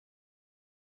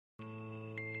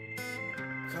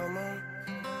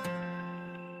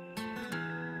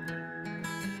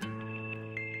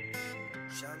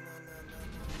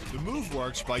The move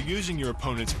works by using your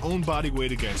opponent's own body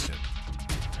weight against him.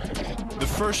 The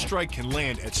first strike can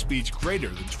land at speeds greater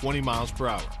than 20 miles per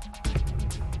hour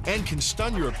and can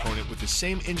stun your opponent with the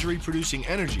same injury-producing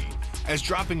energy as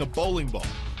dropping a bowling ball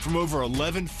from over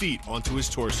 11 feet onto his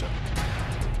torso.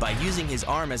 By using his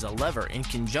arm as a lever in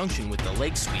conjunction with the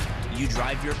leg sweep, you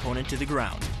drive your opponent to the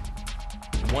ground.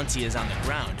 Once he is on the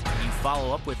ground, you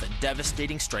follow up with a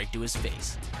devastating strike to his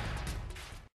face.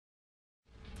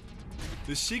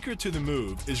 The secret to the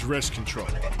move is wrist control.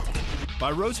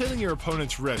 By rotating your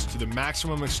opponent's wrist to the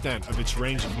maximum extent of its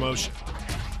range of motion,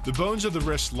 the bones of the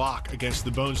wrist lock against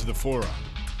the bones of the forearm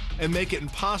and make it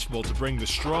impossible to bring the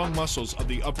strong muscles of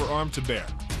the upper arm to bear.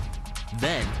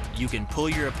 Then, you can pull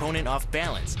your opponent off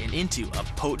balance and into a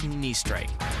potent knee strike.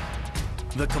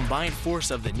 The combined force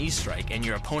of the knee strike and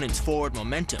your opponent's forward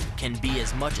momentum can be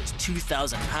as much as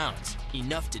 2,000 pounds,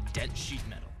 enough to dent sheet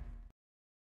metal.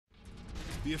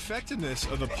 The effectiveness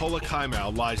of the pola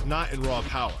kaimau lies not in raw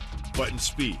power, but in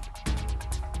speed.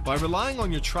 By relying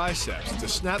on your triceps to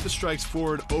snap the strikes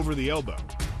forward over the elbow,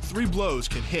 3 blows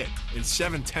can hit in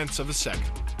 7/10 of a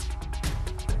second.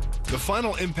 The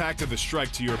final impact of the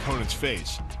strike to your opponent's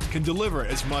face can deliver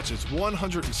as much as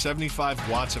 175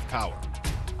 watts of power,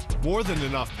 more than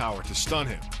enough power to stun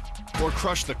him or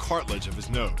crush the cartilage of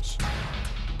his nose.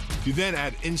 You then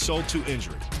add insult to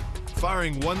injury,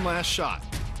 firing one last shot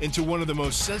into one of the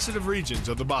most sensitive regions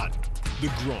of the body,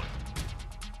 the groin.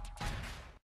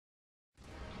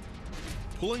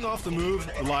 Pulling off the move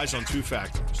relies on 2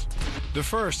 factors. The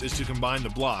first is to combine the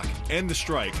block and the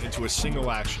strike into a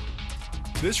single action.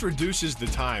 This reduces the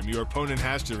time your opponent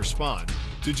has to respond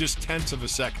to just 1/10 of a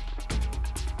second.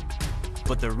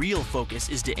 But the real focus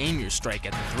is to aim your strike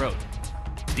at the throat.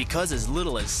 Because as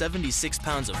little as 76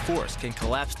 pounds of force can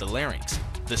collapse the larynx,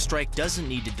 the strike doesn't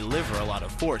need to deliver a lot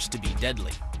of force to be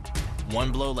deadly.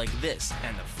 One blow like this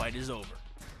and the fight is over.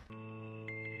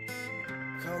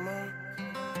 Come on.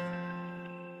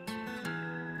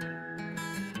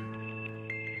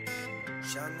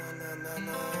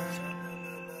 Sha-na-na-na-na.